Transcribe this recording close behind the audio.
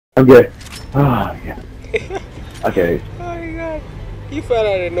I'm good. Oh, yeah. Okay. Oh my god. You fell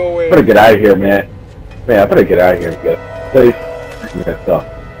out of nowhere. I better get out of here, man. Man, I better get out of here. Please. Yeah, so.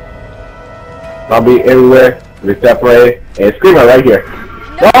 Zombie everywhere. We're separated. And screamer right here.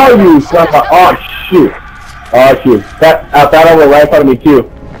 Oh, you son of a... Oh, shoot. Oh, shoot. That over right in front of me,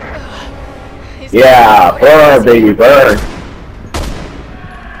 too. Yeah, burn, baby, burn.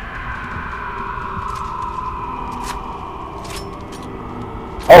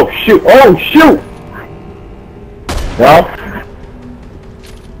 Oh, shoot. Oh, shoot. No.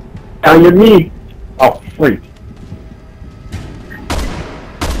 On your knee. Oh, freak.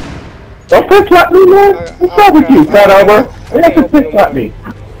 Don't pick slap me, man. What's wrong with you, fat over? You have to pick slap me.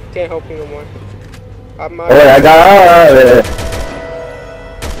 Can't help you no more. Alright, I got out of there.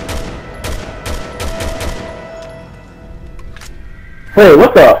 Hey,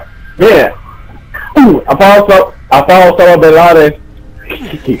 what the? Man. Ooh, I found Osama Bin Laden.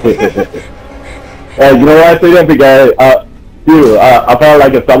 You know what I say that because dude, I found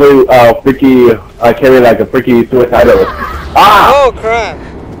like a somebody freaky carry like a freaky suicidal. Ah! Oh crap!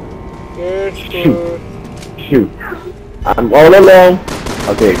 Good. Shoot. I'm all alone.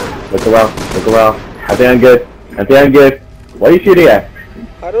 Okay, look around. I think I'm good. What are you shooting at?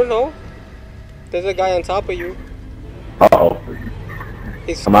 I don't know. There's a guy on top of you. Uh-oh.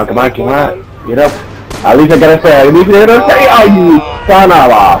 Come on. Down. Get up. At least I gotta say, at least I gotta say, oh, you son of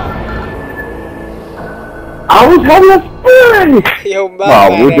a... I was having a spin! Yo, wow,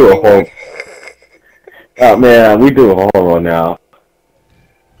 we do a whole... Oh, man, we do a whole one now.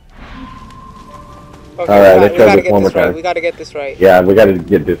 Okay, alright, let's try this one more time. We gotta get this right. Yeah, we gotta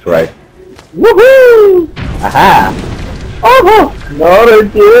get this right. Woohoo! Aha! Oh, not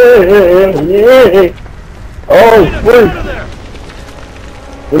again! Oh, freak!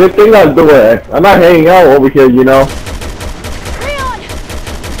 What do you think I'm doing? I'm not hanging out over here, you know.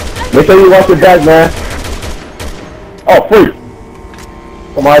 Make sure you watch your back, man. Oh, freak!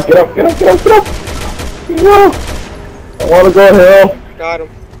 Come on, get up! No! I wanna go to hell. Got him.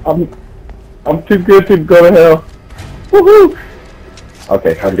 I'm too good to go to hell. Woohoo!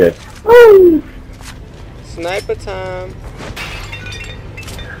 Okay, I'm good. Woo! Sniper time.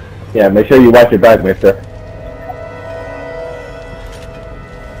 Yeah, make sure you watch your back, mister.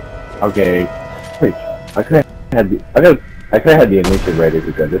 Okay. Wait, I could have had the initiative ready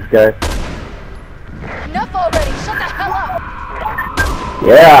because this guy. Enough already! Shut the hell up!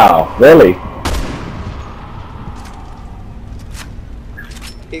 Yeah, really.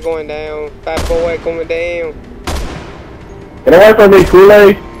 He going down. Fat boy going down. Can I work on me,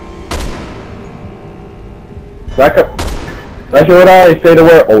 Kool-Aid? Back up. That's what I say the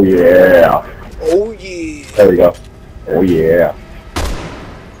word. Oh yeah. Oh yeah. There we go. Oh yeah.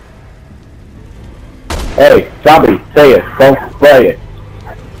 Hey, zombie, say it. Don't play it.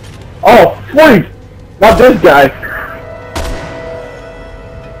 Oh, freak! Not this guy.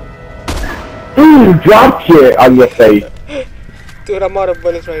 Dude, drop shit on your face. Dude, I'm out of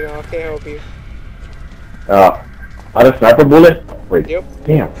bullets right now. I can't help you. Out of sniper bullet? Wait. Yep.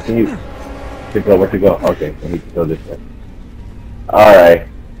 Damn. Can you? Where to go? Okay, I need to go this way. All right.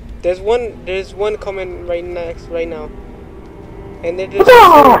 There's one coming right now. And they're just...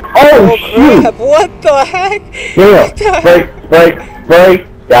 Oh, shoot! Crap. What the heck? Damn! Break!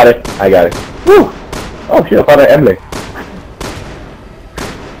 Got it. I got it. Woo! Oh shit! I found an Emily.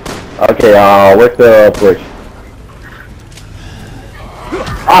 Okay. Where's the push?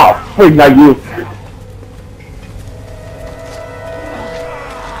 Oh, freak! Not you.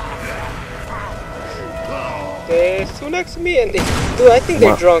 There's two next to me, and dude, I think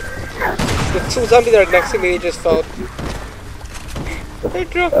they're drunk. The two zombies that are next to me, they just fell. They're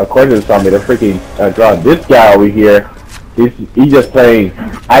drunk. Of course it's zombie, they're freaking drunk. This guy over here, he's just playing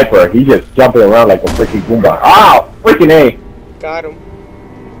hyper. He's just jumping around like a freaking Goomba. Ah, freaking A. Got him.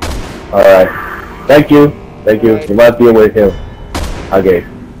 Alright. Thank you. Right. You might deal with him. Okay.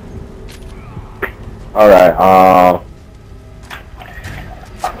 Alright,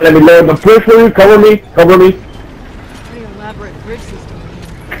 let me load the bridge for you. Cover me. Pretty elaborate bridge system.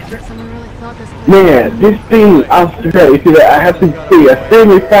 Someone really thought this thing. Man, this thing, I have to see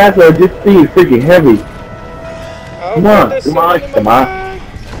extremely fast or this thing is freaking heavy. Come on.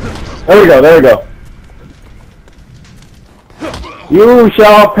 There we go. You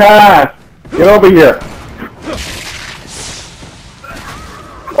shall pass. Get over here.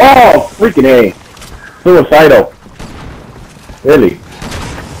 Oh, freaking A. Suicidal. Really?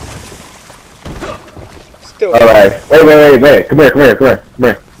 Still. Alright. Wait. Come here.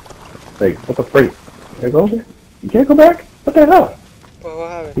 Wait, what the freak? Can I go over there? You can't go back? What the hell? Well, what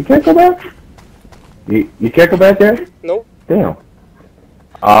happened? You can't go back? You can't go back there? Nope. Damn.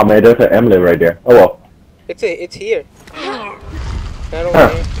 Oh man, there's an Emily right there. Oh well. It's here. Not over Huh.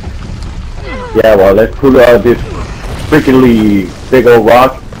 there. Yeah, well, let's pull out this freakingly big old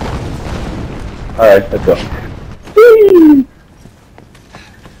rock. Alright, let's go. Whee!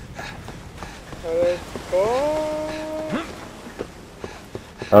 Let's go.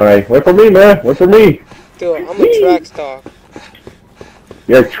 Alright, wait for me, man. Wait for me. Dude, I'm a track star.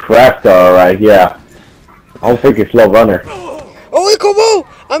 You're a track star, alright, yeah. I don't think you're a slow runner. Oh, come on!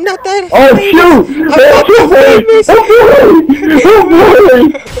 I'm not that Oh, famous. shoot! I'm not that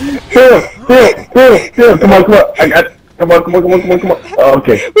Here, come on. Come on.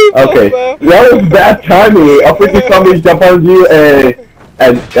 Okay. We both Okay. fell. That was bad timing. I freaking saw me jump on you and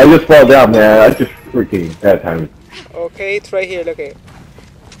I just fell down, man. I just freaking bad timing. Okay, it's right here. Look at it.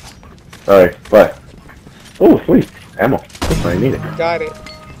 Alright, bye. Oh, sweet. Ammo. I need it. Got it.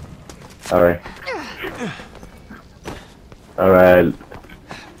 Alright. Alright.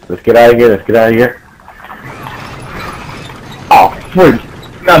 Let's get out of here. Oh, freak.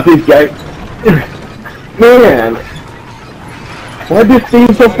 Not this guy. Man. Why this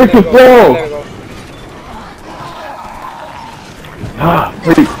thing so freaking slow? There we go. Ah,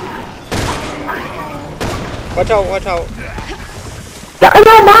 freak. Watch out.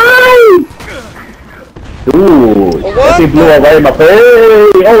 Dynamite! Ooh, What that thing blew away in my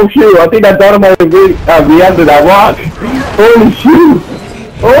face. Oh shoot, I think that dynamite is behind that rock. Holy shoot!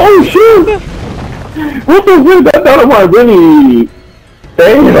 Oh shoot! What the fuck? That dynamite really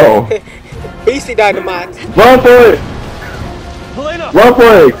failed. Beastie dynamite. Run for it! Run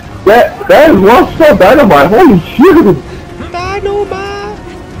for it! That is one shot dynamite. Holy shoot!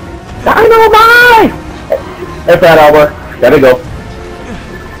 Dynamite! Hey, fat Albert. Gotta go.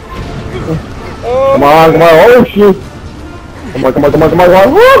 Oh, Come on. Oh shoot! Come on.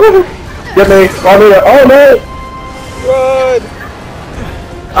 Woo! Get me! Oh no! run!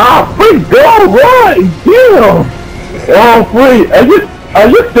 Ah, freak, go, run! Damn! Oh, freak, I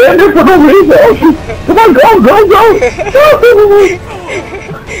just stand there for no reason. Oh, shoot. Come on, go!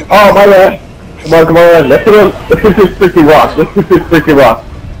 Oh, my bad. Come on, let's hit this freaking rock.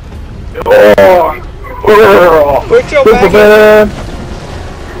 Oh, Put your back. Superman!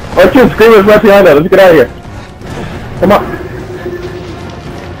 Oh, shoot, Screamer's right behind us. Let's get out of here. Come on.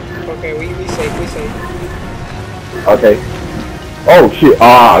 Okay, we safe. Okay. Oh shit!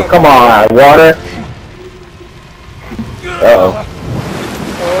 Ah, come on, water. Uh-oh.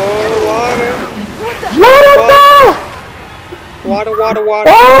 Oh, water.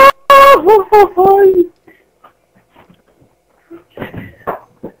 Water. Oh!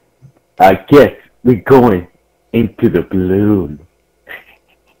 I guess we're going into the balloon.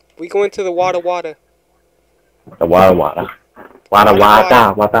 We going to the water. The water.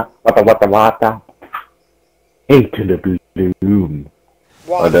 Into the balloon.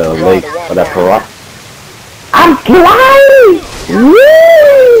 Or the lake. Or the parrot. I'm flying!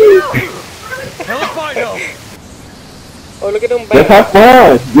 Woo! Oh, look at them Let's back. have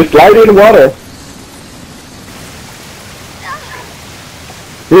fun! Just slide in the water.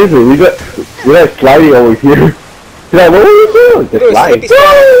 Seriously, we got sliding over here. Yeah, what are you doing? Just Dude, slide.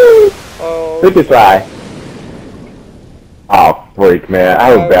 Oh, Slippery slide. Oh, freak, man. I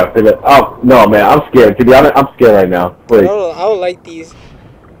have a bad feeling. Oh, no, man. I'm scared. To be honest, I'm scared right now. Freak. I don't like these.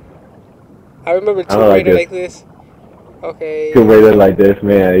 I remember I Tomb don't like Raider this. like this. Okay. Good way to like this,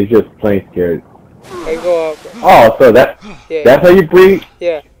 man. He's just plain scared. I go up. Oh, so that's how you breathe?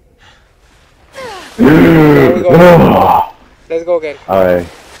 Yeah. There we go. Let's go again. Alright.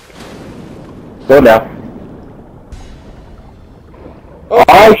 Go now.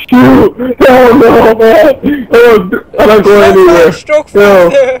 Oh shoot! Hell no, man! Oh, I'm not going anywhere. Stroke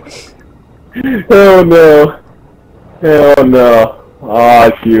Hell no. Hell no.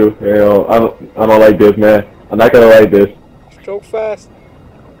 Oh shoot. Hell, I don't like this, man. I'm not gonna like this. Stroke fast.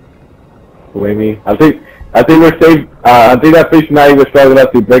 Believe me. I think we're safe. I think that fish not even strong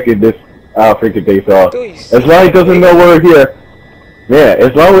enough to break it this freaking thing. So as long as he doesn't know we're here, yeah.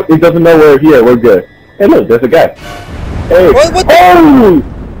 As long as he doesn't know we're here, we're good. Hey, look, there's a guy. Hey. What the? Oh!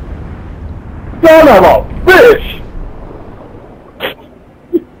 Son of a fish!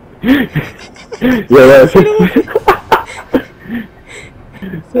 Yeah, that's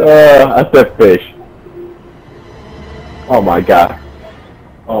I said fish. Oh my god.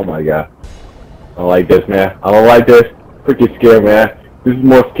 I don't like this, man. I don't like this. Freaking scary, man. This is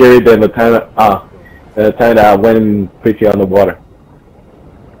more scary than the time that I went and put you on the water.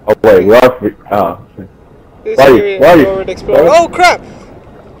 Oh wait, we are free. This Why area are you? forward explorer. Oh crap!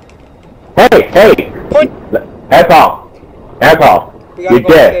 Hey! Point. Asshole! We gotta You're go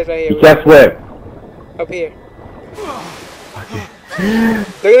dead. upstairs right here. You can't swim. Up here. Look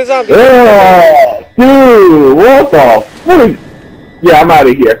at the zombie. Oh, dude, what the fuck? Yeah, I'm out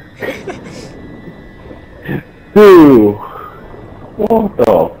of here. Dude, what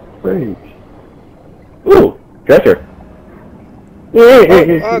the freak? Ooh, treasure.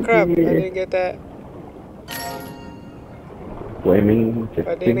 Oh crap, I didn't get that. Swimming, just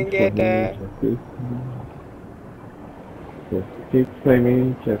I didn't get that. Just keep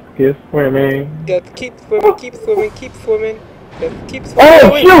swimming, just keep swimming. Just keep swimming, keep swimming, keep swimming. Just keep swimming.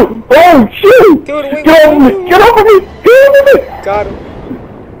 Oh shoot! Oh shoot! Do it, wait, Get over me! Get over me! Get over me! Got him.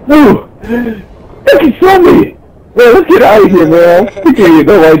 Ooh! They can show me! Man, let's get out of here, man. We can't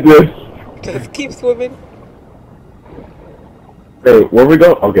go like this. Just keep swimming. Hey, where we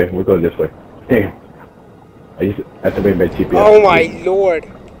go? Okay, we're going this way. Damn. I used to activate my GPS. Oh my lord.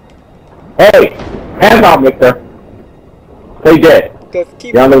 Hey! Hands off, mister! Play dead. Just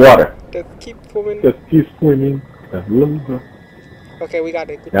keep You're on the water. Just keep swimming. Just keep swimming. Okay, we got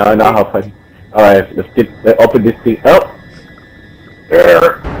it. No, not how funny. Alright, let's open this thing up.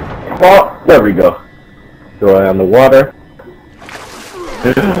 There. Oh, there we go. Throw it on the water.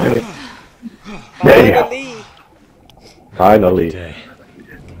 Finally. Finally.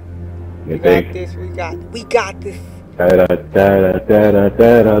 We got this, we got this. Da da da da da da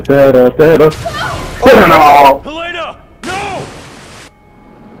da da da da. Oh, no! Helena! No!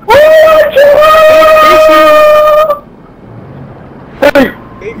 Hey!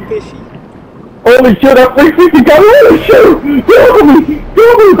 Big fishy. Holy shit, that big fishy got holy shit! Get over me! Get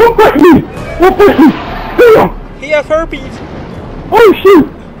over me! Don't fight me! Don't fight me! Damn! He has herpes. Oh shoot!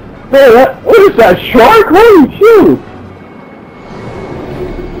 Man, what is that, shark? Holy shoot!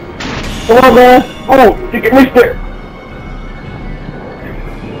 Come on, man! Oh, you can reach there!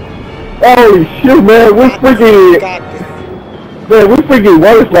 Holy shoot, man! We're freaking... Man, we're freaking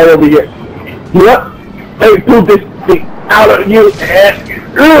water slide over here. Yep! Let me pull this thing out of you and...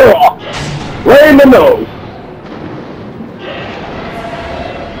 Right in the nose!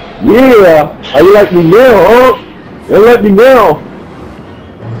 Yeah! How you like me now, huh? You like me now?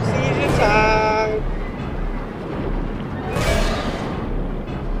 Season time.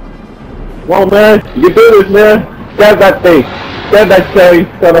 Come on, man. You can do this, man. Grab that thing. Grab that cherry,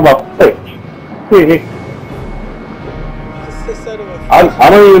 son of a bitch. I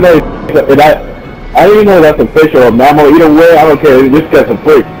don't even know I don't even know if that's a fish or a mammal. Either way, I don't care. Just get some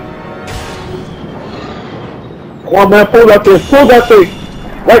fish. Come on, man. Pull that thing. Pull that thing.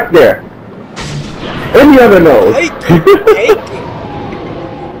 Right there. In the other nose.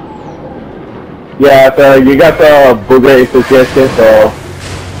 Yeah, so you got the booger suggestion, so